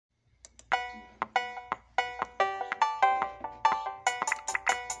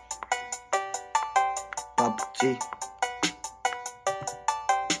Bubba G.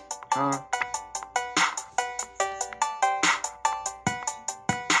 Huh?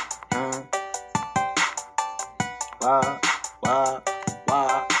 Huh? Wah,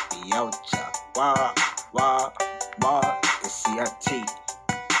 yo, cha. Wah, it's CRT.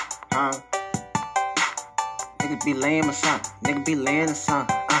 Huh? Niggas be lame or something. Niggas be laying or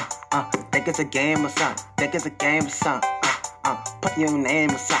something. Think it's a game or something. Think it's a game or something. Put your name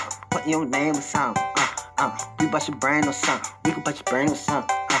or something. Put your name or something. We bust your brain or something. We can bust your brain or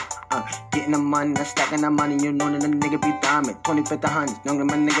something. Getting the money, stacking the money. You know that the nigga be diamond. 20, 50, 100. Know that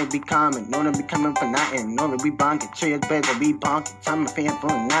my nigga be common. Know that we coming for nothing. Know that we bonking. Cheers, baby, we bonking. Time to paying for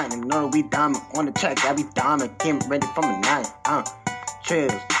nothing. Know that we diamond. On the track, I be diamond. Getting ready for a night.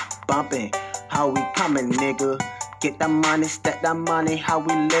 Trails, bumping. How we coming, nigga? Get that money, stack that money. How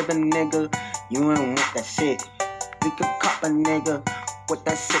we living, nigga? You ain't want that shit. We could cop a nigga. With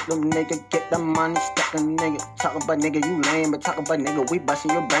that shit, little nigga, get the money, stack a nigga. Talk about nigga, you lame, but talk about nigga, we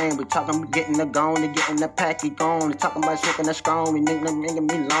bustin' your brain. We talking, getting the gone, and getting the pack, we gone. Talking about shaking the strong, we nigga me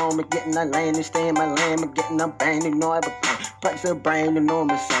long, we getting that lane, and stay in my lane, we getting the bang, you know everything. Flex the brain, you know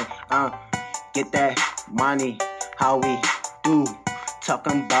what I'm saying. Get that money, how we do.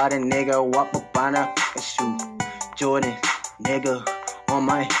 Talking about a nigga, walk up on a shoe. Jordan, nigga, on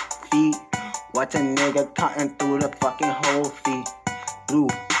my feet. Watch a nigga cutting through the fucking whole feet. Blue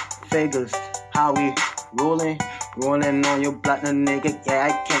figures, how we rolling on your block, no nigga, yeah,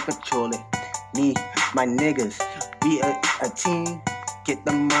 I can't control it. Me, my niggas, we a team, get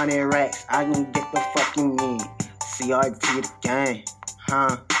the money racks, I gon' get the fucking need. CRT the gang,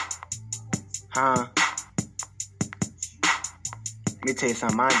 huh? Let me tell you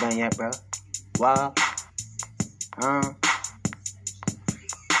something, I ain't done yet, bro. Wow,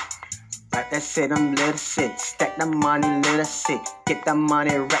 Like that shit, I'm little shit. Stack the money, little shit. Get the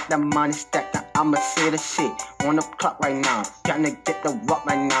money, rack the money, stack the. I'ma say the shit. On the clock right now. Tryna get the rock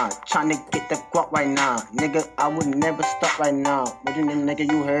right now. Tryna get the guap right now. Nigga, I would never stop right now. But you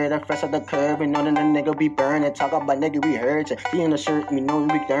nigga, you heard that fresh off the curb. And know that the nigga be burning. Talk about nigga, we heard ya. He in the shirt, we know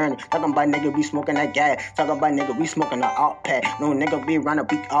we burning. Talking about nigga, we smoking that gas. Talk about nigga, we smoking the out pack. No nigga, we run a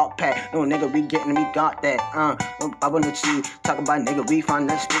big out pack. No nigga, we getting, we got that. No bubble no cheese. Talk about nigga, we find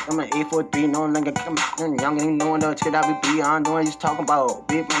that street. I'm an 843. No nigga, come on, young ain't knowing the shit I be beyond. Know what he's talking about.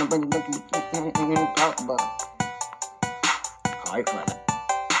 Big man, talk about. Alright, man.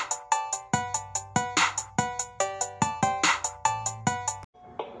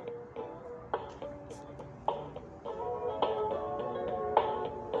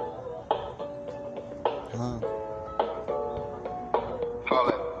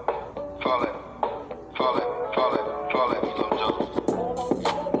 Fall it, Lil Jones.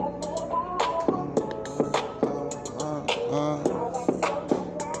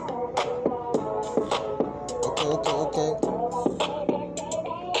 Okay.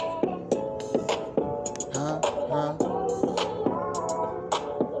 I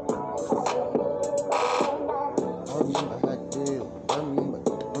remember how it deal. I remember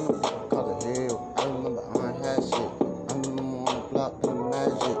cause of hell. I remember I ain't had shit. I remember on the block doing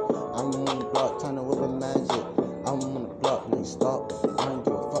magic. I remember on the block trying to whip a magic. I'm on the block and they stop. I ain't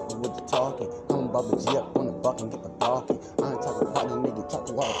give a fuck with the talking. I'm Bubba G up on the buck and get the blocking. I ain't talking about the nigga,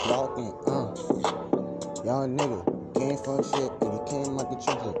 talking about the blocking. Young nigga, came from shit, and he came out the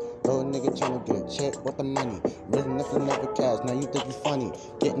trenches. Little nigga tryna get a check with the money. Really nothing never cash, now you think you funny.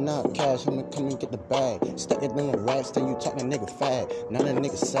 Getting out cash, I'ma come and get the bag. Stuck it in the racks, then you talking nigga fat. Now the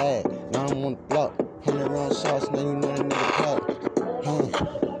nigga sad, now I'm on the block. 100 round shots, now you know the nigga pack.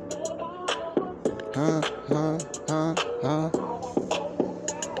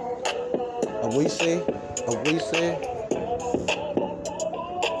 We say?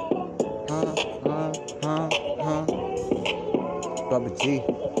 Bubba G.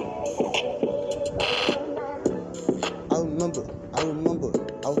 I remember,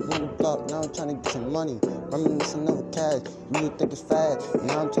 I was on the block, now I'm trying to get some money. Reminiscing over cash, you would think it's fast.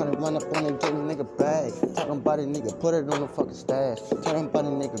 Now I'm trying to run up on and get a nigga bag. Talking about a nigga, put it on the fucking stash. Talking about a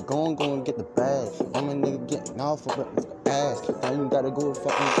nigga, go and get the bag. I'm a nigga getting off of the ass. Now you gotta go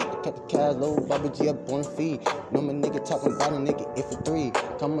fucking cut the cash, low Bubba G up on the feet. Know my nigga talking about a nigga, if for 3.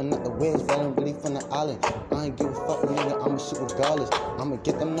 Coming out the west, rolling really from the island. I ain't give a fuck, nigga, I'ma shoot regardless. I'ma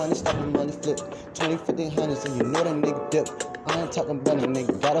get the money, stop the money flip. 20, 50, 100, and you know that nigga dip. I ain't talking about a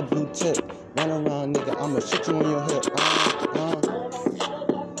nigga, got a blue tip. Run around, nigga, I'ma shoot you on your hip.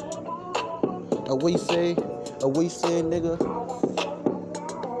 What you say, nigga?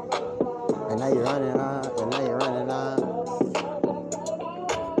 And now you running on.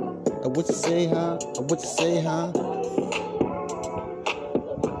 What you say, huh?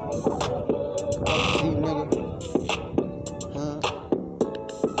 See, nigga.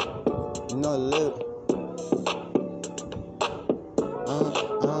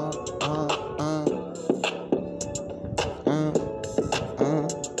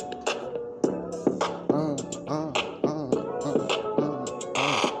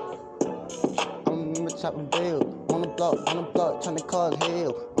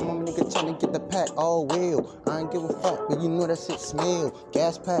 hell. I'm a nigga tryna get the pack all wheel. I ain't give a fuck, but you know that shit smell.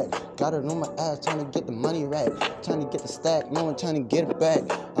 Gas pack, got it on my ass, tryna get the money rack, tryna get the stack, no one tryna get it back.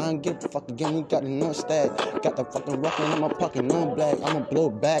 I ain't give a fuck again, we got the no stack, got the fucking rocket in my pocket, no black. I'ma blow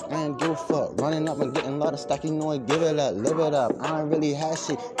back, I ain't give a fuck. Running up and getting a lot of stock, you know I give it up, live it up. I ain't really had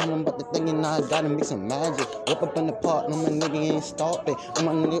shit, coming about the thing and I gotta make some magic. Whip up in the park, no my nigga ain't stopping. I'm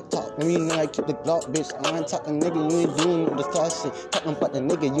a nigga talk, when you know I keep the Glock, bitch. I ain't talking nigga, you ain't doing no discuss shit. Talking about the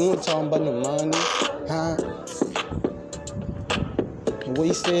nigga, you ain't talking about no money, huh? What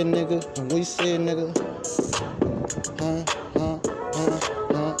you say, nigga? What you say, nigga? Huh?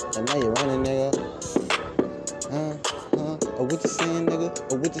 And now you running, nigga. What you saying, nigga?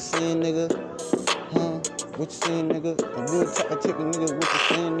 What you saying, nigga? What you saying, nigga? If you ain't talking chicken, nigga, what you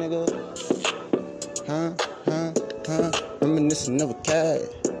saying, nigga? Reminiscing of a cat.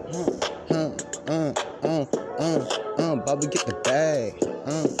 Bobby get the bag.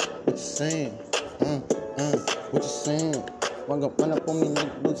 What you saying? What you saying? Run up on me,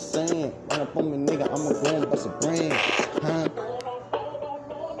 nigga, what you saying? Run up on me, nigga, I'ma go and bust a brain,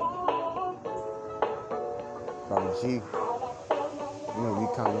 Bobby G, you know we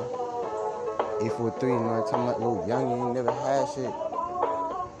coming. 843, you know what I'm talking about? Little young, you ain't never had shit.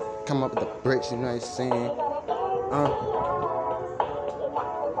 Come up with the bricks, you know what I'm saying?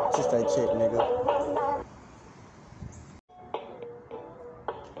 Just that chick, nigga.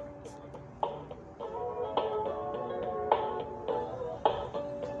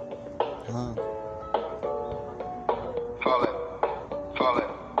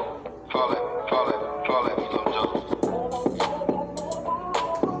 Fall at me, Lil Joe.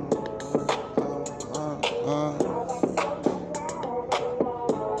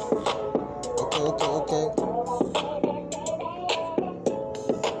 Okay.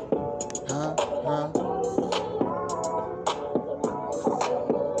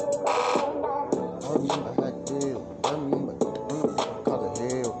 I remember how it did. I remember cause of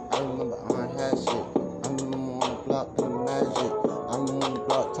hell. I remember I ain't had shit. I remember on the block doing magic. I'm on the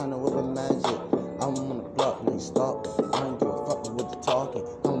block trying to whip a magic. I'm on the block, nigga stop. I ain't give a fuck with the talking.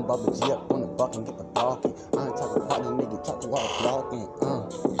 I'm about to G up on the buck and get the blocking. I ain't talking about the nigga, talking about blocking.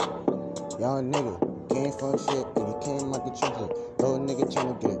 Young nigga, came from shit, and you came out the trenches. Little nigga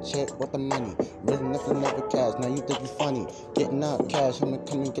tryna get a check, what the money? Really nothing never cash, now you think you funny. Getting out cash, I'ma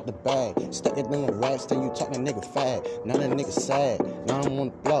come and get the bag. Stack it in the racks, then you talking nigga fat. Now that nigga sad, now I'm on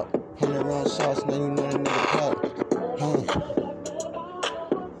the block. 100 round shots, now you know that nigga pack.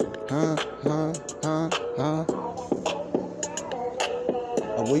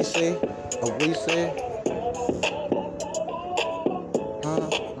 What you say? What you say?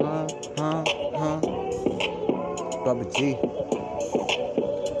 Bobby G.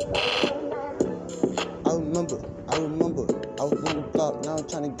 I remember, I was on the block, now I'm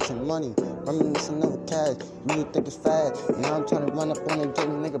trying to get some money. Reminiscing of a cash, you think it's fast. Now I'm trying to run up on it, get a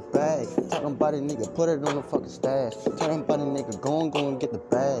nigga bag. Talking about a nigga, put it on the fucking stash. Talking about a nigga, go and get the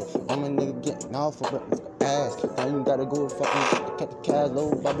bag. I'm a nigga getting off of it, ass. Now you gotta go fucking get the cash,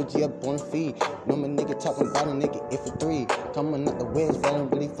 little Bobby G up on the feet. Know my nigga talking about a nigga, if for 3. Coming out the west, rolling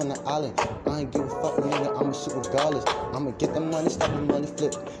really from the island. I ain't give a fuck, nigga, I'ma shoot regardless. I'ma get the money, stop the money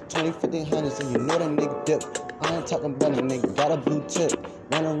flip. 20, 50, 100, and you know that nigga dip. I ain't talking about a nigga, got a blue tip.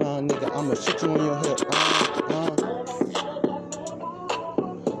 Run around, nigga, I'ma shoot you on your hip.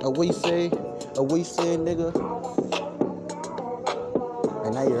 What you say? What you say, nigga?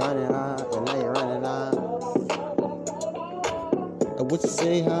 And now you're running on. What you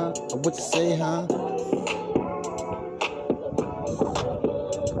say, huh? What you say, huh?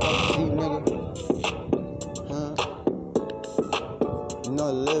 See, nigga. You know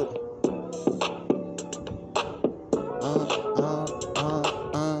a little.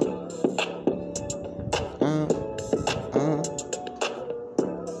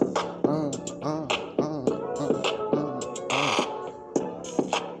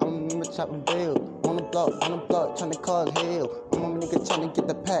 Chopping bill on the block, trying to cause hell. I'm a nigga trying to get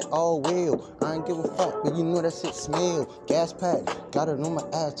the pack all wheel. I ain't give a fuck, but you know that shit smell. Gas pack, got it on my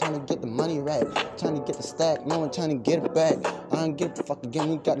ass, trying to get the money rack, trying to get the stack, no one trying to get it back. I ain't give a fuck again,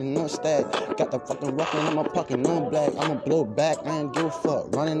 we got the no stack, got the fucking rocket in my pocket, no black. I'ma blow back, I ain't give a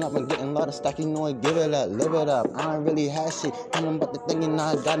fuck. Running up and getting a lot of stock, you know I give it up, live it up. I ain't really had shit, coming about the thing and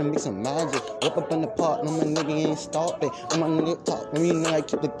I gotta make some magic. Whip up in the park, no my nigga ain't stopping. I'm a nigga talk, when you know I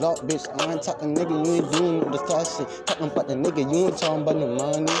keep the Glock, bitch. I ain't talking nigga, you ain't doing no discuss shit. Talking about the nigga, you ain't talking about no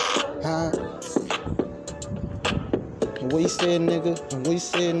money, huh? What you say, nigga? What you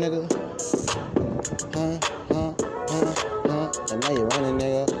say, nigga? And now you're running,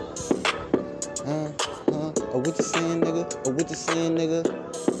 nigga. What you saying, nigga? What you you saying, nigga?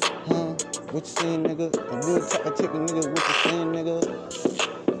 Huh? What you saying, nigga? And real type of chicken, nigga, what you saying, nigga?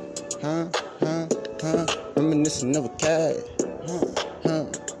 Huh? Reminiscing of a cat.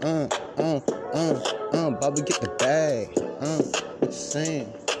 Bobby get the bag. What you saying?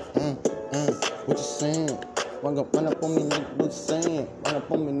 What you saying? Run up on me, nigga, what you saying? Run up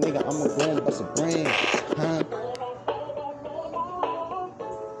on me, nigga, I'ma go and bust a brain.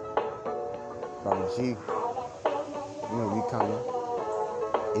 Bobby G, you know we coming.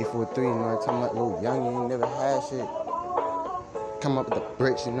 843, you know what I'm talking about? Little young, you ain't never had shit. Come up with the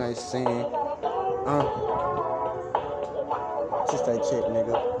bricks, you know what I'm saying? Just that chick,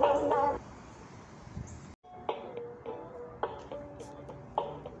 nigga.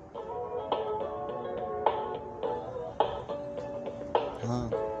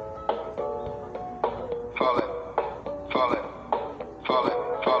 Fall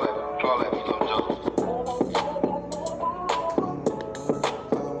it, Slim Joe.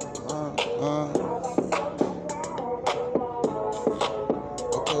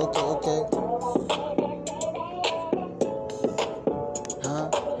 Okay.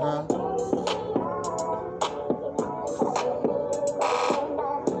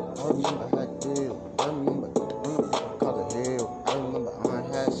 I remember how to deal. I remember cause of hell. I remember I ain't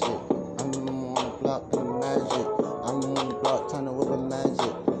had shit. I remember on the block doing magic. I'm on the block trying to whip a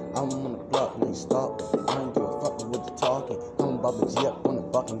magic. I'm on the block, nigga, stop. I ain't give a fuck with what you talking. I'm about to G up on the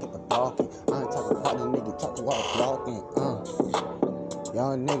buck and get the blocking. I ain't talking about the nigga, talking about blocking.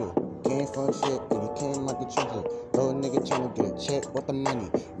 Young nigga, came from shit, and he came out the trenches. Little nigga tryna get a check, what the money?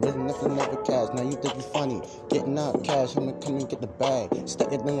 Risen if you never cash, now you think you funny. Getting out cash, I'ma come and get the bag.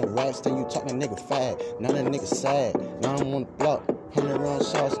 Stack it in the racks, then you talking nigga fat. Now that nigga sad, now I'm on the block. 100 round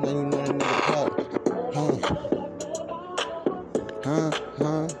shots, now you know that nigga pop.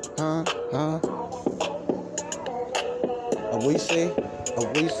 What you say?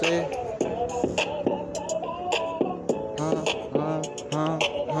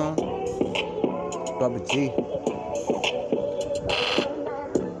 Bobby G.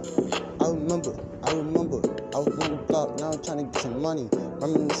 I remember, I was on the block, now I'm trying to get some money.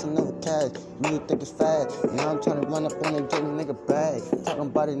 Reminiscing of a cash, you think it's fast. Now I'm trying to run up on and get a nigga bag. Talking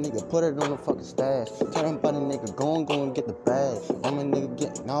about a nigga, put it on the fucking stash. Talking about a nigga, go and get the bag. I'm a nigga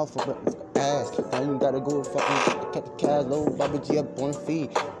getting off of ass. Now you gotta go fucking catch the cash, low Bobby G up on the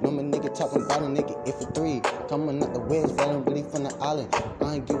feet. Know my nigga talking about a nigga, if for 3. Coming out the west, but I'm really from the island.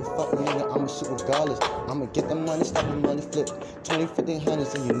 I ain't give a fuck, nigga, I'ma shoot regardless. I'ma get the money, stop the money flip. 20, 50, 100,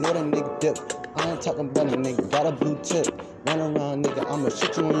 so you know that nigga dip. I ain't talking about a nigga, got a blue tip. Run around, nigga, I'ma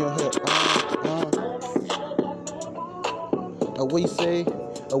shoot you on your hip. What you say,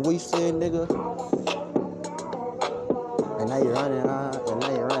 nigga? And now you running on.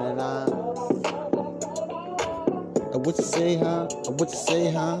 What you say, huh? See,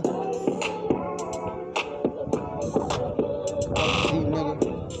 nigga,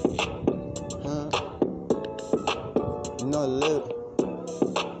 you know, look.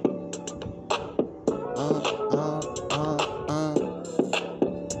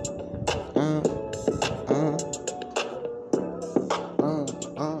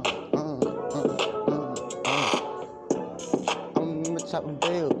 Chopping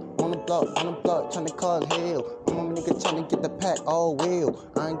bill on the block, trying to cause hell. I'm a nigga trying to get the pack all wheel.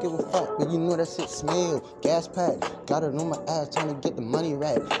 I ain't give a fuck, but you know that shit smell. Gas pack, got it on my ass, trying to get the money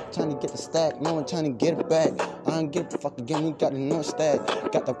rack, trying to get the stack, no one trying to get it back. I ain't give a fuck again, we got the no stack,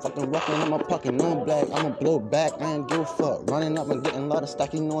 got the fucking rocket in my pocket, no black. I'ma blow back, I ain't give a fuck. Running up and getting a lot of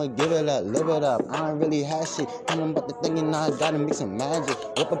stack, you know I give it up, live it up. I ain't really had shit, coming about the thing and I gotta make some magic.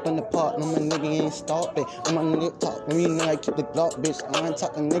 Whip up in the park, no my nigga ain't stopping. I'm a nigga talk, when you know I keep the Glock, bitch. I ain't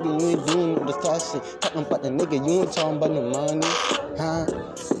talking nigga, you ain't doing no this shit. Talking about the nigga, you ain't talking about no money, huh?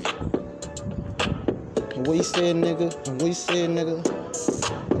 What you say, nigga?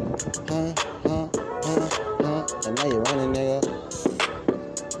 And now you running, nigga.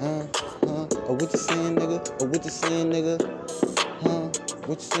 What you saying, nigga? What you saying,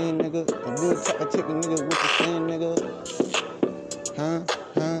 nigga? And real type of chicken, nigga, what you saying, nigga?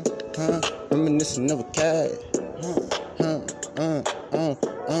 Reminiscing of a cat.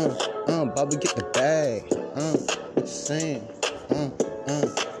 Bobby get the bag. What you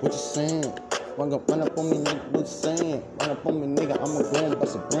saying? Run up on me, nigga, what you saying? Run up on me, nigga, I'ma go and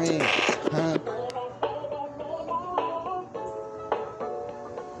bust a brain.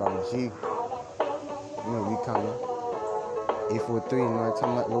 Bobby G, you know we coming. 843, you know what I'm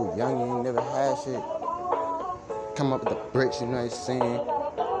talking about? Little young, you ain't never had shit. Come up with the bricks, you know what I'm saying?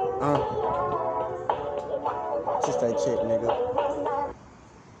 Just that chick, nigga.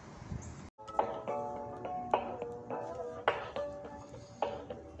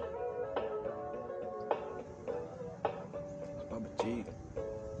 G.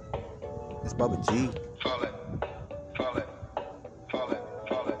 It's Bubba G. Call it.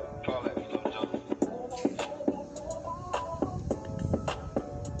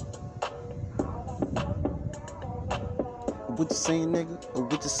 What you saying, nigga? Or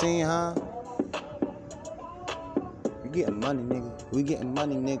what you saying, huh? We getting money, nigga. We getting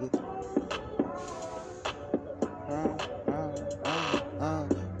money, nigga.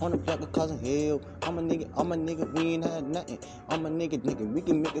 On the block of cousin hell. I'm a nigga, we ain't had nothing. I'm a nigga, we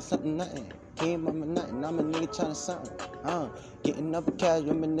can make it something, nothing. Came up with nothing, I'm a nigga tryna something. Getting up a cash,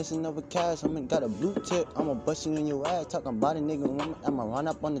 reminiscing of a cash. I'm got a blue tip, I'ma bust you in your ass. Talking about a nigga, I'ma run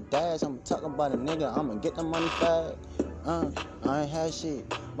up on the dash. I'm talking about a nigga, I'ma get the money fast. I ain't had shit.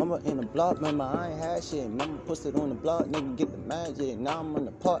 Mama in the block, remember I ain't had shit. Mama posted on the block, nigga get the magic. Now I'm on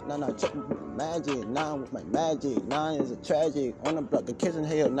the park, now I check with the magic. Now I'm with my magic, now it's a tragic. On the block, the kids in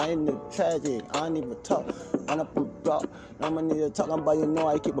hell, now you need tragic. I ain't even talk, run up on the block. Now I'm a nigga talking about, you know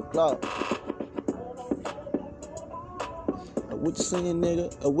I keep a clock. What you saying,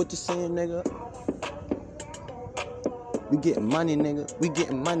 nigga? What you saying, nigga? We getting money, nigga. We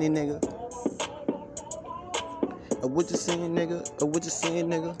getting money, nigga. What you saying, nigga? What you saying,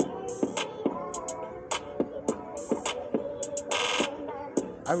 nigga?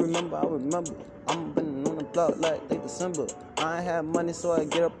 I remember. I'm been on the block like late December. I ain't had money, so I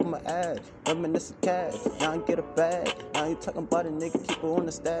get up on my ass. Reminiscing cash, now I get a bag. Now you talking about a nigga, keep it on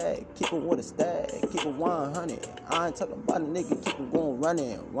the stag. Keep it with a stag, keep it 100. I ain't talking about a nigga, keep it going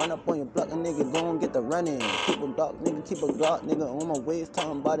running. Run up on your block, a nigga, go and get the running. Keep a block, nigga, keep a Glock, nigga, on my waist.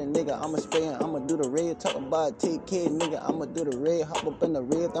 Talking about a nigga, I'ma spray and I'ma do the red. Talking about take kid, nigga, I'ma do the red. Hop up in the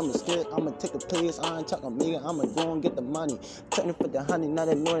red, I'ma scared, I'ma take a place. I ain't talking nigga, I'ma go and get the money. Turning for the honey, now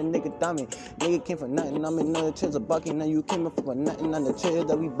they know a nigga dummy. Nigga came for nothing, I'm in the chairs a bucket. Now you came for nothing on the chair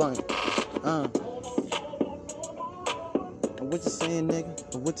that we bun. What you saying,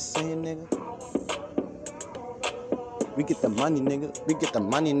 nigga? What you saying, nigga? We get the money, nigga. We get the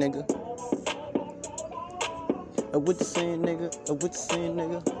money, nigga. What you saying, nigga? What you saying,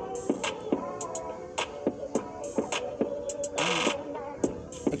 nigga?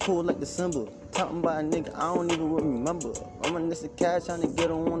 It cool like the symbol. Talking about a nigga, I don't even remember. I'm in this cash trying to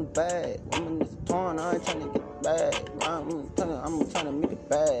get on the bag. I'm in this torn, I ain't trying to get the bag. I'm trying to make it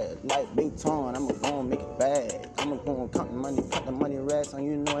bad. Like big torn, I'ma go and make it bad. I'ma go and count the money racks on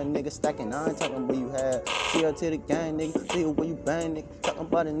you know a nigga stacking. I ain't talking where you have. CL to the gang, nigga. Nigga, where you bang, nigga. Talking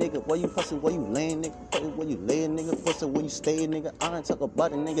about a nigga, where you pussy, where you laying, nigga. Pussy, where you laying, nigga. Pussy, where you stay, nigga. I ain't talking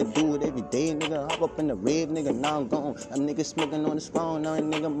about a nigga, do it every day, nigga. Hop up in the red, nigga. Now I'm gone. A nigga smoking on the phone, now a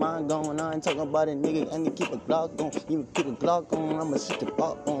nigga mind gone. I ain't talking about a nigga, and you keep a Glock on. You keep a Glock on, I'ma shoot the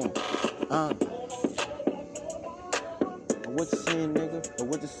pop on. What you saying, nigga?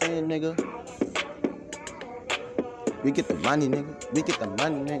 What you saying, nigga? We get the money, nigga. We get the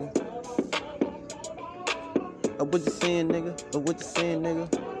money, nigga. What you saying, nigga? What you saying, nigga?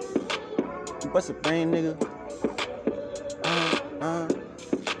 You bust a brain, nigga.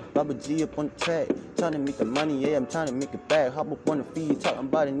 Bubba G up on the track, trying to make the money, yeah, I'm trying to make it back. Hop up on the feed, talking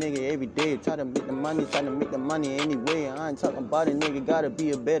about a nigga every day, trying to make the money anyway. I ain't talking about a nigga, gotta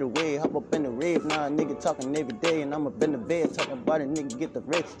be a better way. Hop up in the rave, now a nigga talking every day, and I'm up in the bed, talking about a nigga get the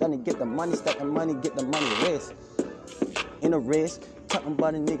rest, trying to get the money, stack the money, get the money rest. In a rest, talking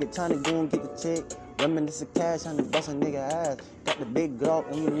about a nigga, trying to go and get the check. Reminiscing cash, trying to bust a nigga ass. Got the big Glock,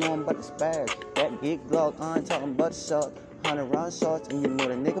 and you know I'm about to spaz. That big Glock, I ain't talking about a shot. 100 round shots, and you know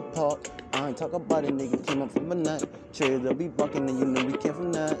the nigga pop. I ain't talking about a nigga came up from a nut. Trails will be bucking, and you know we came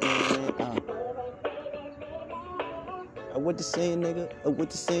from nothing. What you saying, nigga?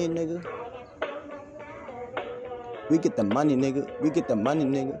 What you saying, nigga? We get the money, nigga. We get the money,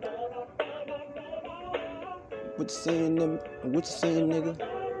 nigga. What you saying, nigga? What you saying, nigga?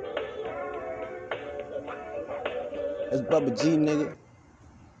 That's Bubba G, nigga.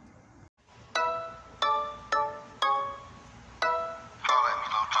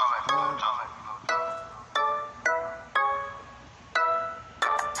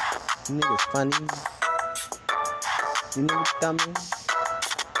 You niggas funny. You niggas dummy.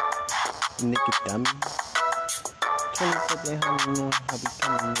 You niggas dummy. 27 how you know how we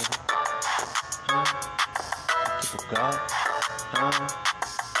coming, nigga. Keep a Glock. I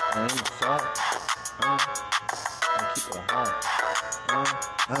ain't a shot. I keep it hot.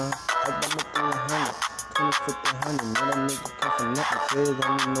 I got my 300. 20 50 100. Know that nigga come from nothing. Triz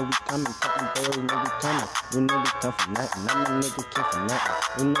on me, know we coming. Talking bills, know we coming. We know we come for nothing. I'm a nigga, came for nothing.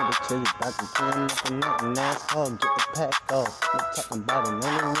 We know the Triz is back and killing up for nothing. NASCAR, get the pack off. No talking about it,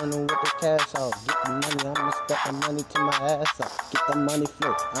 only running with the cash off. Get the money, I'ma stack the money to my ass up. Get the money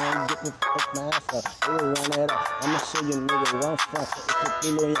flow, I ain't getting fuck my ass up. They will run it up, I'ma show you nigga where I'm from. If it's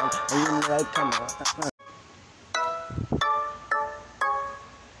Lil Young, and you know I coming.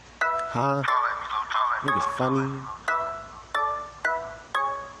 Huh? Niggas funny.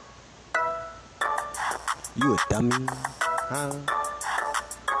 You a dummy, huh?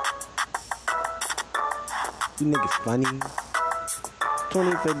 You niggas funny.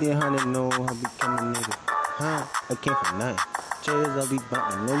 20, 50, 100, no, I be coming nigga, huh? I came for nothing. Chairs, I be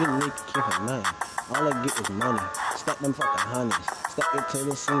bumping, no, you nigga came for nothing. All I get is money. Stack them fucking hundreds. Step it to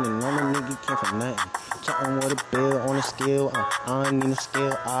the scene and all the nigga came for nothing. Chatting with a bill on a scale, I don't need no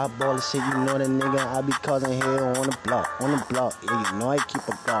scale. I ball the shit, you know that nigga. I be causing hell on the block, Yeah, you know I keep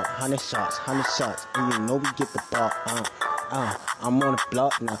a block. 100 shots, and you know we get the block. I'm on the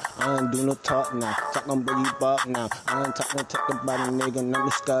block now. I ain't do no talk now. Talking about you buck now. I ain't talking about a nigga, no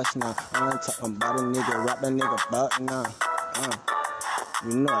discuss now. I ain't talking about a nigga, rap a nigga buck now.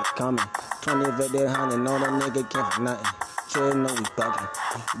 You know it coming. 20, 50, 100, know that nigga came for nothing. Triz know we bugging.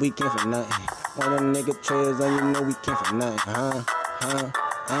 We came for nothing. When a nigga Triz on you know we came for nothing.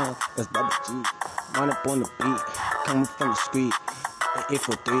 That's Bubba G. Run up on the beat. Coming from the street.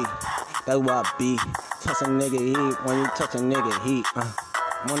 843. That's where I be. Touch a nigga heat. When you touch a nigga heat.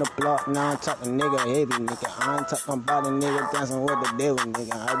 I'm on the block now, I'm talking nigga heavy, nigga. I ain't talking about a nigga dancing with the devil,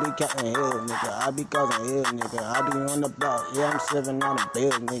 nigga. I be cutting hill, nigga. I be causing hill, nigga. I be on the block, yeah, I'm slipping on the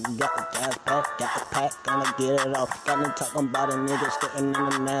bills, nigga. Got the gas pack, gonna get it off. Got me talking about a nigga sitting in the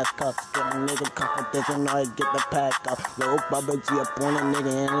NASCAR. Get a nigga confidential, now I get the pack off. Little Bubba G up on a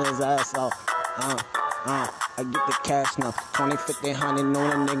nigga and his ass off. I get the cash now. 20, 50, 100, know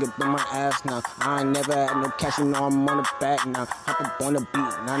the nigga been my ass now. I ain't never had no cash, you know I'm on the back now. Hop up on the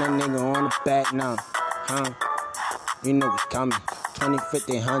beat, now the nigga on the back now. You know we coming. 20,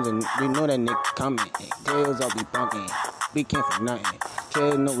 50, 100, you know that nigga coming. Tails all be bunking. We came for nothing.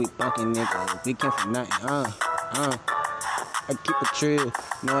 Tails know we bunking, nigga. We came for nothing. I keep it trill,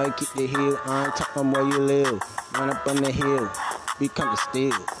 no I keep the hill. I ain't talking where you live. Run up on the hill, we come to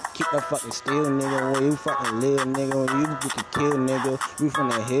steal. Keep that fucking still, nigga. Where you fucking live, nigga. When you can kill, nigga. You from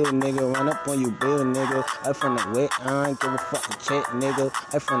the hill, nigga. Run up on you, bill, nigga. I from the wet, I ain't give a fucking check, nigga.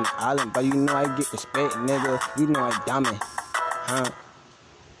 I from the island, but you know I get respect, nigga. You know I diamond,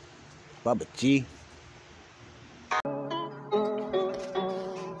 Bubba G.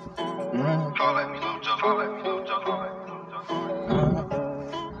 Holla at me, Lil Joe. Holla at me, Lil Joe. Holla at me, Lil Joe.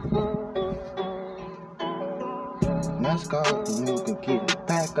 NASCAR, you know we can get the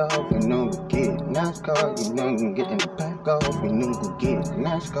pack off, you know we get it. NASCAR, you know we can get in the pack off, you know we get it.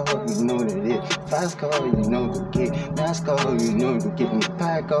 NASCAR, you know that it. Fast car, you know we get it. NASCAR, you know we get in the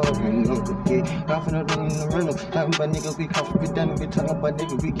pack off, you know we get it. Confident in the rental, talking about nigga, we confident, then we talking about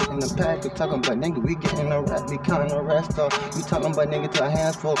nigga, we get in the pack. We talking about nigga, we getting the rap, we counting the rest off. We talking about nigga to a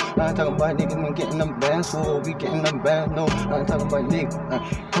hands full. I ain't talking about nigga, we getting them bands full. We getting them bands, no. I ain't talking about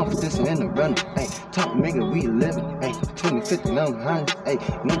nigga, confidence in the rental. Hey, talk nigga, we living. Hey, 20, 50, 100, ayy,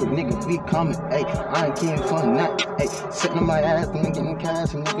 nigga, we coming, ayy, I ain't kidding for nothing, ayy, sitting on my ass and getting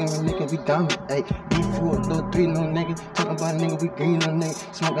cash, and nigga, we diamond, ayy, B4, little 3, no nigga, talking about nigga, we green, no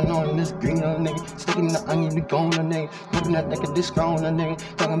nigga, smoking on this green, no nigga, sticking the onion, we gone, no nigga, smoking that nigga, this strong, no nigga,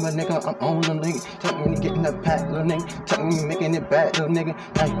 talking about nigga, I'm on, no nigga, talking me getting that pack, little nigga, talking me making it back, little nigga,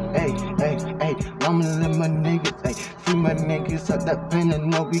 ayy, I'ma let my niggas, ayy, free my niggas out that pain, and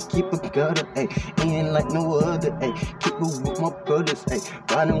know we keep a gutter, ayy, ain't like no other, ayy, keep it with my brothers, ayy,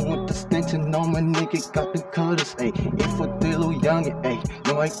 riding with the stench and all my niggas got the cutters, ayy, if for little youngin', ayy,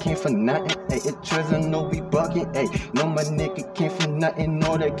 no I came for nothing, ayy, it treasure, no we bugging, ayy, no my nigga came for nothing,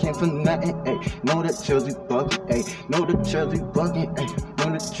 no that came for nothing, ayy, no that Chelsea bugging, ayy, no the Chelsea bugging, ayy,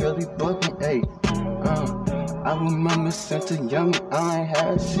 no the Chelsea bugging, ayy, I remember since a young I ain't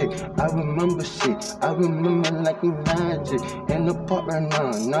had shit. I remember shit. I remember like a magic. In the park right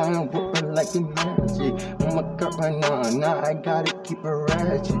now I'm whooping like a magic. On my gut right now I gotta keep it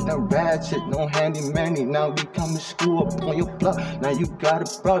ratchet. The ratchet, no handy manny. Now we come to school up on your block. Now you got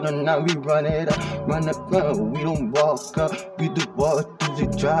a brother, now we run it up. Run it up, we don't walk up. We do walk through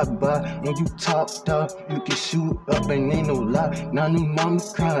the drive by. And you talked up, you can shoot up and ain't no lie. Now the mama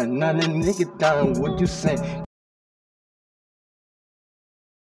crying, now the nigga dying. What you saying?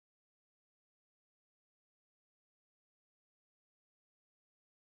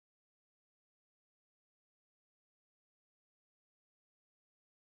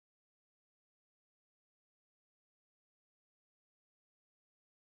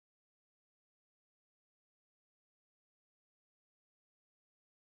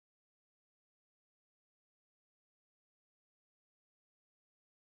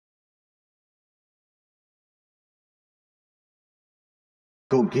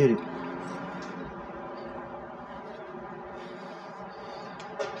 Go get it.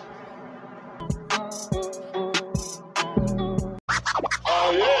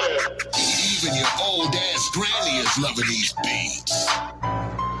 Oh yeah. Even your old ass granny is loving these beats.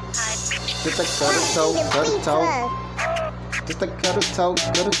 Just a cut a toe. Just a cut a toe.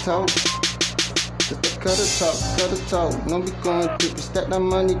 Just a cut a toe. No, we going to stack that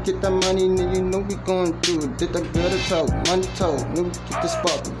money, get that money, then you know we going to it. Just a cut a toe, money toe. No, we get the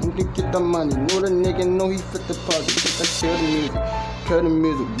spot, we get the money. Know the nigga, know he fit the party. Just a cut the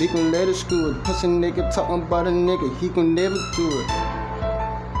music, we gon' let it screw it. Pussy nigga talking about a nigga, he gon' never do it.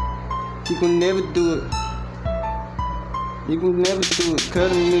 He gon' never do it. He gon' never do it. Cut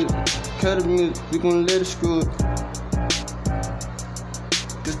the music, we gon' let it screw it.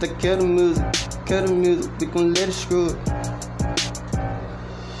 Just the cut the music, we gon' let it screw it.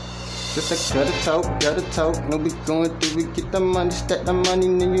 Just a cut a toe, no we going through, we get the money, stack the money,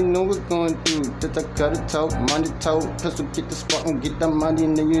 then you know we're going through. Just a cut a toe, money toe, pistol get the spot and get the money,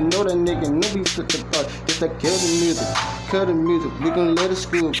 and then you know that nigga know we flip the part. Just a cut the music, we gon' let it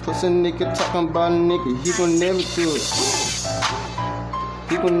screw it. Pussy nigga talking about a nigga, he gon' never do it.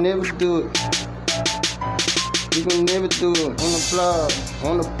 He gon' never do it. He gon' never do it.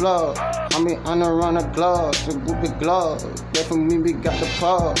 On the blog. I mean, on around the globe, the whoop it globe. That for me, we got the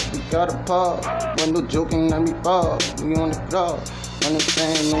paw. Wasn't no joking, let me fall. We on the globe. On the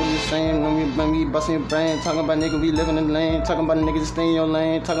same, know me busting your brain. Talking about nigga, we living in the lane. Talking about nigga, just stay in your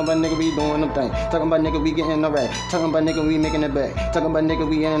lane. Talking about nigga, we doing them things. Talking about nigga, we getting the rag. Talking about nigga, we making it back. Talking about nigga,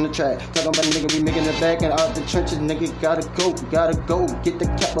 we in the track. Talking about nigga, we making it back. And out the trenches, nigga, gotta go. Get the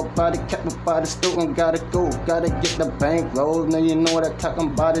cap up by the stove and gotta go. Gotta get the bank rolls. Now you know what I'm talking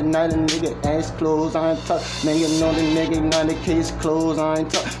about it. Night a nigga ass closed. I ain't talk. Now you know the nigga, now the case closed. I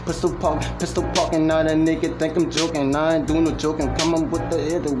ain't talk. Pistol parking. Now the nigga think I'm joking. I ain't doing no joking. Come on with the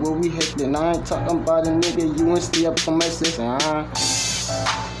head of where we hit it. I ain't talking about a nigga. You ain't stay up for my sister.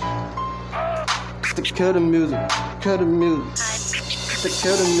 Just cut the music. Just cut the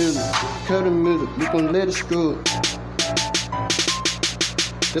music. We gon' let it screw it.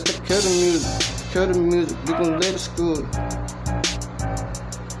 Just to cut the music, we gon' let it screw it.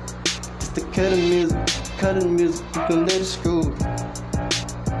 Just to cut the music, we gon' let it screw it.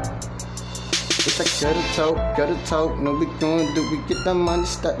 Just a cut a toe, no we gon' do. We get that money,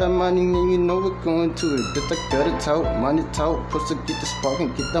 stack that money, and you know we're going to it. Just a cut a toe, money toe, pussy get the spark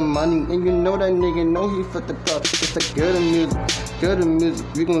and get the money, and you know that nigga know he fit the part. Just a cut the music,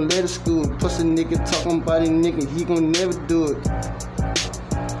 we gon' let it screw it. Pussy nigga talking about a nigga, he gon' never do it.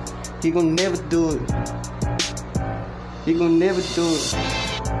 He gon' never do it. He gon' never do it.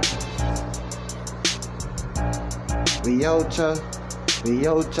 We out, y'all.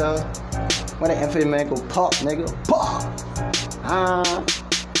 When the infinite man go pop, nigga, pop.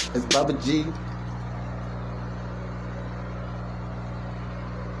 It's Baba G.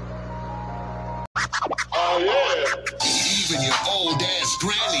 Oh yeah. Even your old ass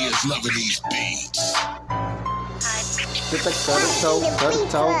granny is loving these beats. Just a cut a toe.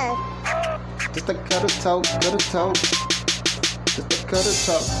 Just a cut a toe. Just a cut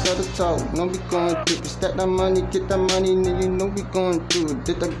a toe. No, we going to stack that money, get that money, then you know we going to it.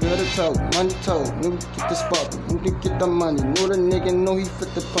 Just a cut a toe, money toe. No, we get the spot, we get the money. Know the nigga, know he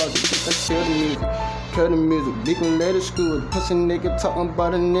fit the party. Just a cut the music, we gon' let it screw it. Pussy nigga talking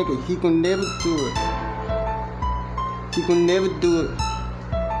about a nigga, he gon' never do it. He gon' never do it.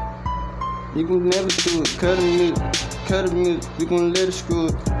 He gon' never do it. Cut the music, we gon' let it screw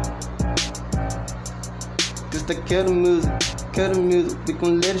it. Just a cut the music, we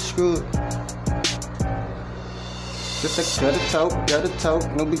gon' let it screw it. Just a cut a toe,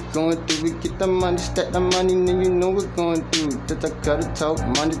 no we going through. We get the money, stack the money, then you know we're going through. Just a cut a toe,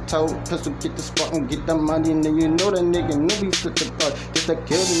 money toe, pistol get the spot and get the money, and then you know that nigga know we flip the part. Just a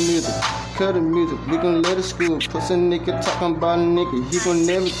cut the music, we gon' let it screw it. Pussy nigga talking about a nigga, he gon'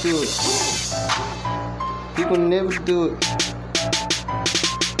 never do it. He gon' never do it.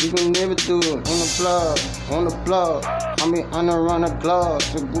 He gon' never do it. On the blog. I mean, on around the globe,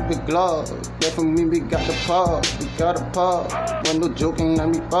 the whoop it globe. That for me, we got the paw. Wasn't no joking, let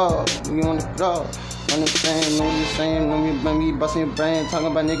me fall. We on the globe. On the same, know me busting your brain. Talking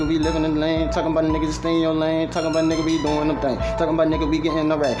about nigga, we living in the lane. Talking about nigga, just stay in your lane. Talking about nigga, we doing them things. Talking about nigga, we getting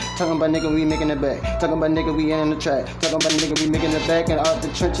the rag. Talking about nigga, we making it back. Talking about nigga, we in the track. Talking about nigga, we making it back. And out the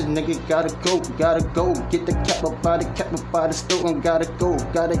trenches, nigga, gotta go. Get the cap up by the stove and gotta go.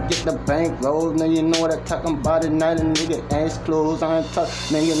 Gotta get the bank rolls. Now you know what I'm talking about it. Night a nigga ass closed. I ain't talk.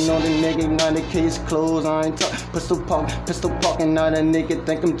 Now you know the nigga, now the case closed. I ain't talk. Pistol parking. Now the nigga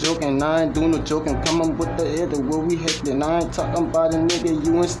think I'm joking. I ain't doing no joking. Come coming with the other where we hectic. I ain't talking about a nigga,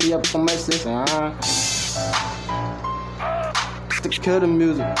 you ain't stay up on my system. It's the killer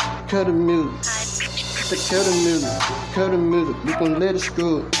music, killer music. It's the killer music, killer music. We gon' let it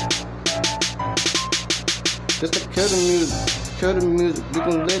screw it. It's the killer music. We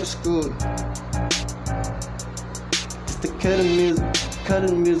gon' let it screw it. It's the killer music.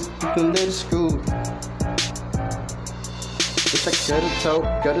 We gon' let it screw it. It's like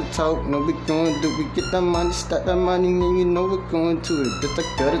gotta talk, no we gon' do. We get that money, stack that money, and you know we're going to it. It's like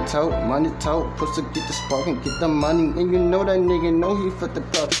gotta talk, money talk, pussy get the spark and get the money, and you know that nigga know he for the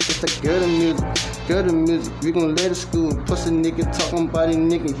prop. It's like good music, we gon' let it school. Pussy nigga talking about it,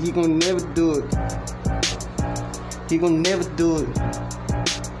 nigga, he gon' never do it. He gon' never do it.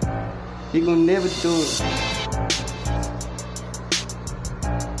 He gon' never do it.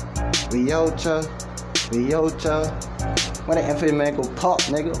 We out y'all. When the infinite man go pop,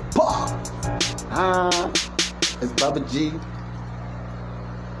 nigga, pop. It's Baba G.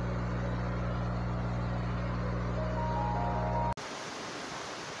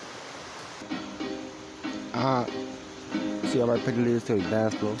 See how I pick the leaders to the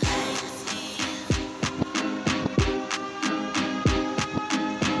dance floor.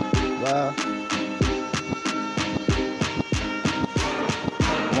 Wow.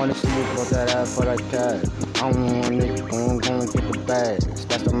 Wanna see you put that ass for that cash. I don't want nigga, gon' get the bag.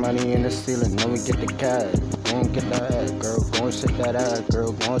 Stash the money in the ceiling, then we get the cash. Gon' get that ass, girl, gon' sit that ass,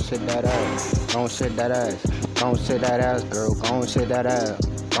 girl, gon' sit that ass. Gon' sit that ass, gon' sit that ass, girl, gon' sit that ass.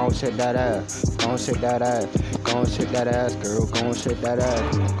 Gon' sit that ass, gon' sit that ass, gon' sit that ass, girl, gon' sit that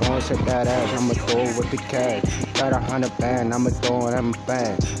ass, gon' sit that ass. I'ma throw it with the cash. Got 100 bands, I'ma throw it in my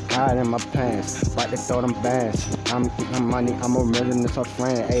band. Got it in my pants, about to throw them bands. I'ma keep my money, I'ma murder this my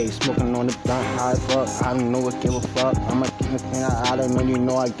friend. Ayy, smoking on the blunt, high as fuck. I don't know what give a fuck. I'ma keep my thing out, I don't know, you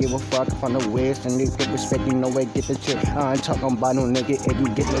know I give a fuck. If I'm the West and they get respect, you know I get the chick. I ain't talking about no nigga, if you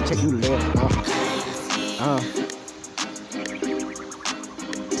get the check, you live.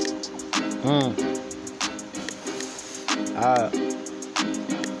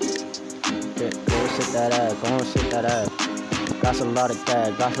 Go and sit that ass. Got a lot of cash,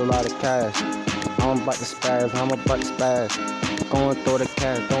 I'm about to spaz, Going through the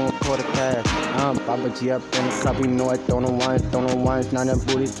cash, don't call the cash. I'm Baba G up in the club, you know I don't know ones. Now the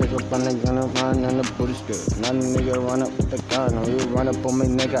booty take up on the gun, and the booty strip. Now the nigga run up with the gun, or you run up on me,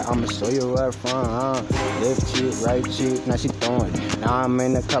 nigga, I'ma show you where from, Left cheek, right cheek, now she throwing it. Now I'm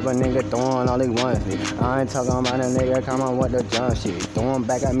in the club, a nigga throwing all he wants. I ain't talking about a nigga coming with the jump shit. Throwing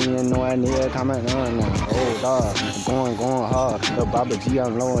back at me and know a nigga coming on now. Old dog, going hard. The Baba G,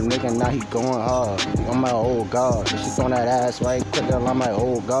 I'm low, nigga, now he going hard. I'm like, oh God, she throwing that ass right quick, I'm like,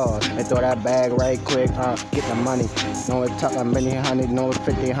 oh God. And throw that bag right quick, get the money. Know it talk a many hundred, know it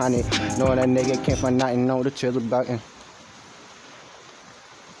 50 hundred. Know that nigga can't find nothing, know the chisel button.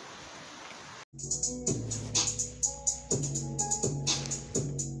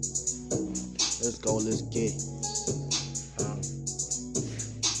 Let's go, let's get it.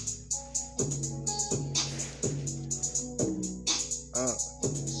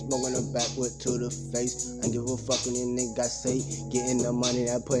 Smoking a backwood to the face. I give a fuck when your nigga say. Getting the money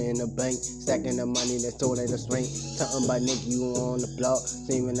that I put in the bank. Stacking the money that's told in the strength. Talking about nigga, you on the block.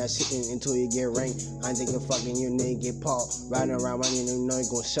 Saving that shit until you get ranked. I ain't thinking fucking you nigga get popped. Riding around running, you know you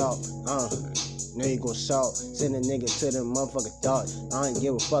gon' shop. Know you gon' shout, send a nigga to the motherfucking dark. I ain't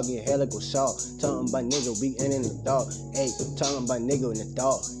give a fuck, your hella go shout. Talking about nigga, we in the dark. Ayy, talking about nigga in the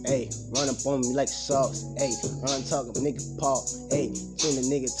dark. Ayy, run up on me like sharks. Ayy, I'm talking nigga pop. Ayy, send a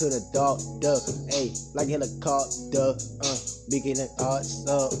nigga to the dark. Duh, ayy, like helicopter. We get the arts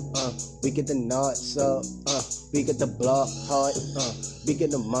up. We get the knots up. We get the block hard. We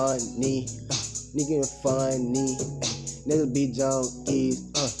get the money. Nigga funny. Niggas be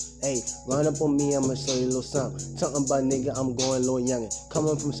junkies. Hey, run up on me, I'ma show you a little something. Talking about nigga, I'm going little youngin'.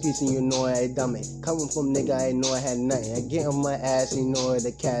 Coming from streets and you know I ain't dummy. Coming from nigga, I ain't know I had nothing. I get on my ass, you know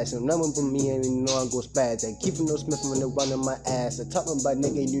the cash. And running from me and you know I go spaz. I keeping no Smith when they running my ass. I talking about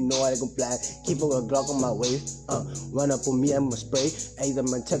nigga, you know I go blast. Keep a Glock on my waist. Run up on me, I'ma spray. Hey,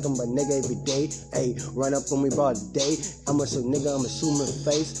 I'm checking my nigga every day. Hey, run up on me broad day. I'ma show nigga, I'ma shoot my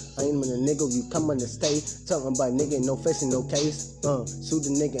face. I ain't a nigga, you come on the stage. Talking about nigga, no face and no case. Shoot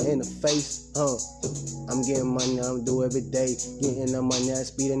the nigga in the face. I'm getting money, I'm do every day. Getting the money, I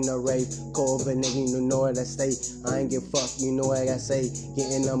speed in the rave. Call over nigga, you know what I say. I ain't give fuck, you know what I say.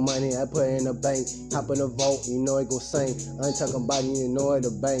 Getting the money, I put in the bank. Hop in the vault, you know it go sing. I ain't talking about it, you know it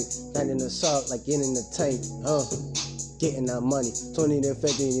the bank. Not in the shark, like in the tank. getting our money. 20 to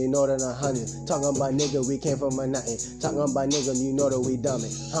 50, you know that 100. Talking about nigga, we came from a nothing. Talking about nigga, you know that we dumb it.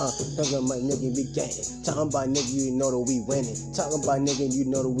 Talking about nigga, we getting. Talking about nigga, you know that we winning. Talking about nigga, you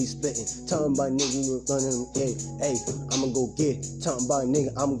know that we splitting. Talking about nigga, we running. Hey, I'ma go get it. Talking about nigga,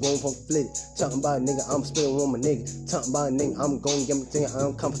 I'm going from flip it. Talking about nigga, I'm spitting on my nigga. Talking about nigga, I'm going to get my thing.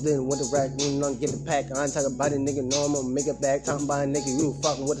 I'm confident with the rack, you know, get the pack. I ain't talking about it, nigga, know I'm gonna make it back. Talking about a nigga, you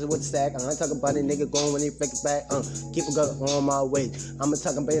fucking with the stack. I ain't talking about it, nigga, going when he fake it back. Keep it going on my way. I'ma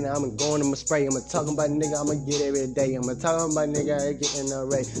talking about it, I'ma going, I'ma spray. I'ma talking about nigga, I'ma get every day. I'ma talking about nigga, I getting a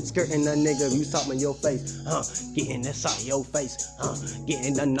ray. Skirting a nigga, you talking your face. Getting this out your face.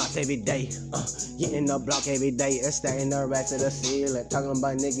 Getting the knots every day. Getting the block every day. It's stacking the racks to the ceiling. Talking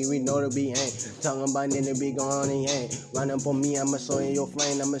about nigga, we know that we ain't. Talking about nigga, we gone and ain't. Running for me, I'ma show in your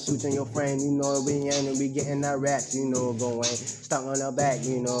flame. I'ma shoot in your frame. You know that we ain't. And we getting our racks, you know going. Stuck on the back,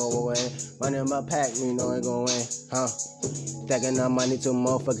 you know going. Running my pack, you know it going. Stacking our money to a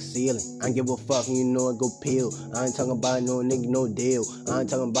motherfucking ceiling. I don't give a fuck, you know it go peel. I ain't talking about no nigga, no deal. I ain't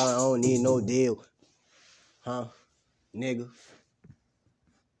talking about I don't need no deal. Nigga.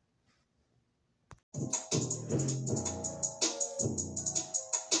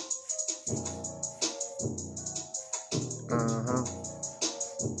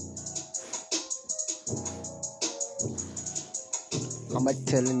 I'ma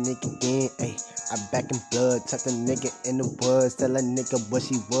tell a nigga again, ayy. I back in blood, tuck a nigga in the woods, tell a nigga what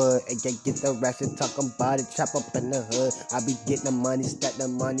she would. Ay, get the racks and talking about it, chop up in the hood. I be getting the money, stack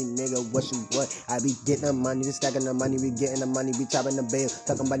the money, nigga, what you want? I be getting the money, we stacking the money, we getting the money, we chopping the bill.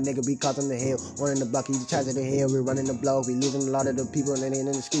 Talking about nigga, we causing the hell. Running the block, he charging the hell, we running the block, we losing a lot of the people and they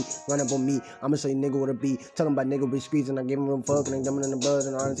ain't in the street. Run up on me, I'ma show you nigga what it be. Talking about nigga, we streets and I give him a fuck, and I'm jumping in the blood,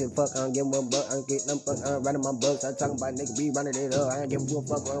 and I don't say fuck, I don't give him a buck, I don't get them fuck, I don't running my bucks. I talking about nigga, we running it up, I don't give him a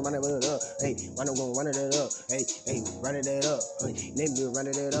fuck, I'm running it up. Hey, running it up. Hey, running it up. Nigga,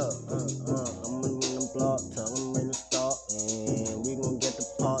 running it up. I'm in the block, tell them in the start, and we gon' get the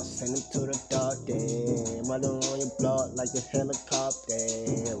parts, send them to the doctor. Running on your block like a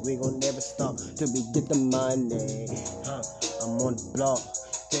helicopter. We gon' never stop till we get the money. I'm on the block.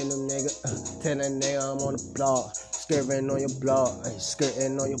 Tell them nigga, I'm on the block. Skirting on your block,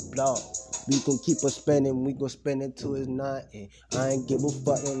 skirting on your block. We gon' keep on spending, we gon' spend it till it's nothing. I ain't give a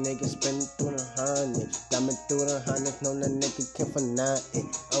fuck, no nigga spending through the 100. Diamond through the 100, no that nigga came for nothing.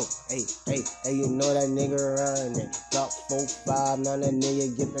 Oh, hey, you know that nigga running. Drop 4-5, now that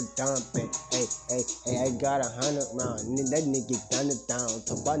nigga get the dumping. Hey, I got 100 rounds, that nigga done it down.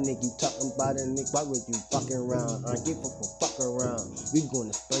 Talk about nigga, you talking about a nigga, why would you fucking around? I don't give a fuck around. We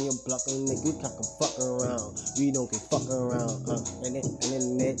gonna spin your block on nigga, you talking fuck around. We don't get fuck around, and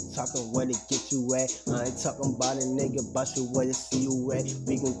then talking what it get you at. I ain't talking about a nigga, bust you where to see you at.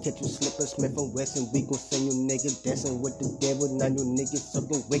 We gon' catch you slipping, Smith and Wesson. We gon' send you niggas dancing with the devil. Now you niggas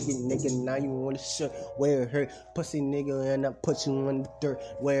something wicked, nigga. Now you on the shirt where it hurt. Pussy nigga, and I put you on the dirt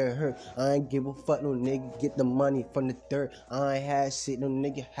where it hurt. I ain't give a fuck, no nigga. Get the money from the dirt. I ain't had shit, no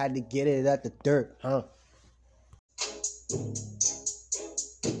nigga had to get it out the dirt,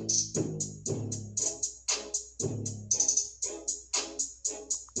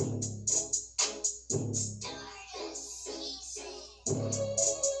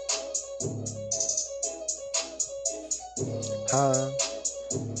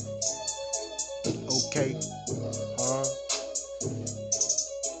 Okay,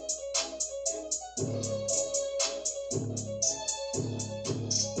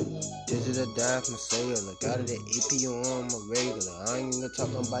 Digital dive from sailor, got it at EPO on my regular. I ain't even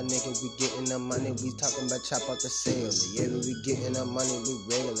talking about nigga, we getting the money, we talking about chop out the sailor. Yeah, we be getting the money, we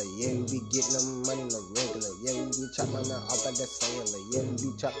regular. Yeah, we be getting the money, no regular. Yeah, we be chopping the up at the sailor. Yeah, we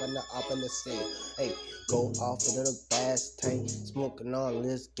be chopping the up at the sailor. Hey, go off into the gas tank, smoking all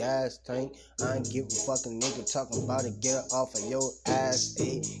this gas tank. I ain't give a fucking nigga talking about it, get it off of your ass,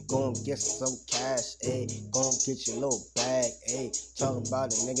 ayy. Go and get some cash, ayy. Go and get your little bag, ayy. Talking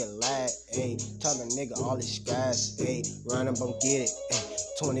about a nigga lag, ayy. Talking nigga all this scratch, ayy. Run up and get it, ayy.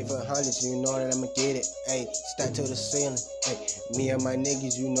 2400, you know that I'ma get it, ayy. Stack to the ceiling, ayy. Me and my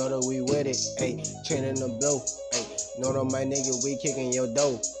niggas, you know that we with it, ayy. Training the blow, ayy. Know that my nigga, we kicking your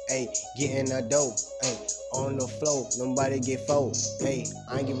dough, ayy. Getting the dough, ayy. On the floor, nobody get fold, ayy.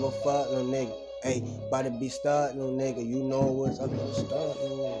 I ain't give a fuck, no nigga, ayy. About to be starting, no nigga. You know what's up to the start, no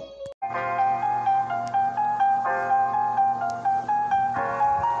nigga.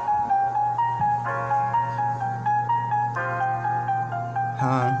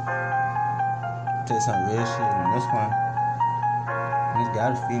 Tell you some real shit on this one. This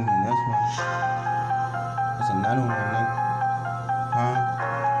gotta feel me in this one. It's another one, nigga.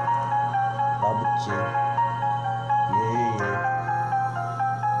 Baba G. Yeah.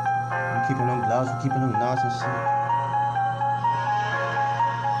 dogs for keeping them nuts and shit.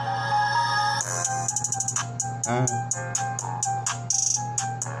 Let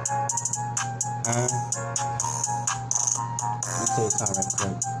me tell you something right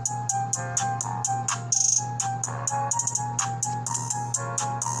quick.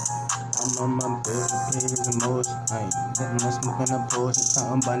 I'm on my bed, playing emotion. I ain't getting no smoking a potion.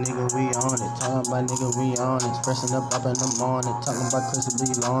 Talking about nigga, we on it. Talking about nigga, we on it. Freshen up in the morning. Talking about Chris,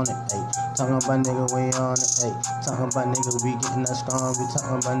 we on it. Ayy, talking about nigga, we on it. Ayy, talking about nigga, we getting that strong. We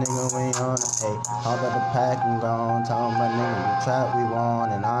talking about nigga, we on it. Ayy, all got the pack and gone. Talking about nigga, we trap, we won.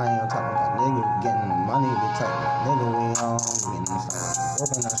 And I ain't talking about nigga, we getting the money. We talking about nigga, we on. We getting the strong.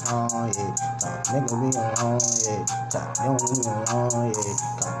 Open that strong, yeah. Talk nigga, we on, yeah. Talk young, we on, yeah.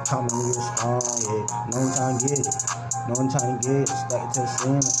 Come and we strong, yeah. No one trying to get it. No one trying to get it. Stack to the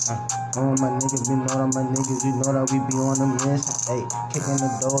ceiling. All my niggas, we know that my niggas, we know that we be on the mission. Ayy, kicking the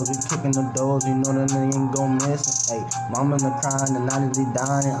doors, we kicking the doors, we know that they ain't gon' miss it. Ayy, mama in the crying, the night is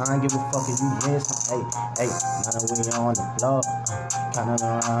dying. I don't give a fuck if you missing. Ayy, now that we on the block, counting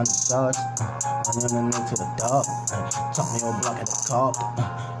around the shots, running the nigga to the dog. Talk me on block at the cop.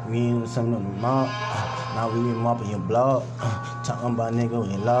 We ain't something on the mop. Now we be mopping your block. Talking about nigga,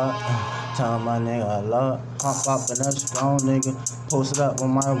 we love. Talking about nigga, I love. Hop up and that's strong, nigga. Post it up on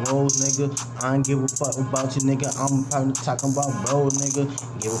my rolls, nigga. I ain't give a fuck about you, nigga. I'm probably talking about bro, nigga.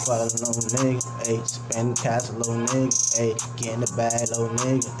 Give a fuck, little nigga. Ayy, spend cash, little nigga. Ayy, get in the bag, little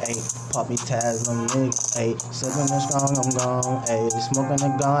nigga. Ayy, pop me tags, little nigga. Ayy, sipping the strong, I'm gone. Ayy, smoking the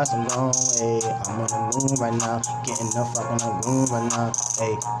gas, I'm gone. Ayy, I'm on the moon right now. Getting the fucking room right now.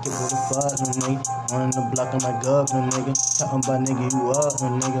 Ayy, get with the fuck, little nigga. One in the block on my gut, little nigga. Talking about nigga, you up,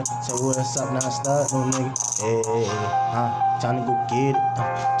 little nigga. Say what's up, now start, little nigga. Ayy, tryna go get it.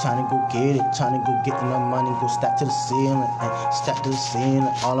 Tryna go get it. Tryna go get enough money, go stack to the ceiling. Stack to the ceiling.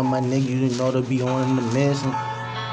 All of my niggas, you know they be on in the mission.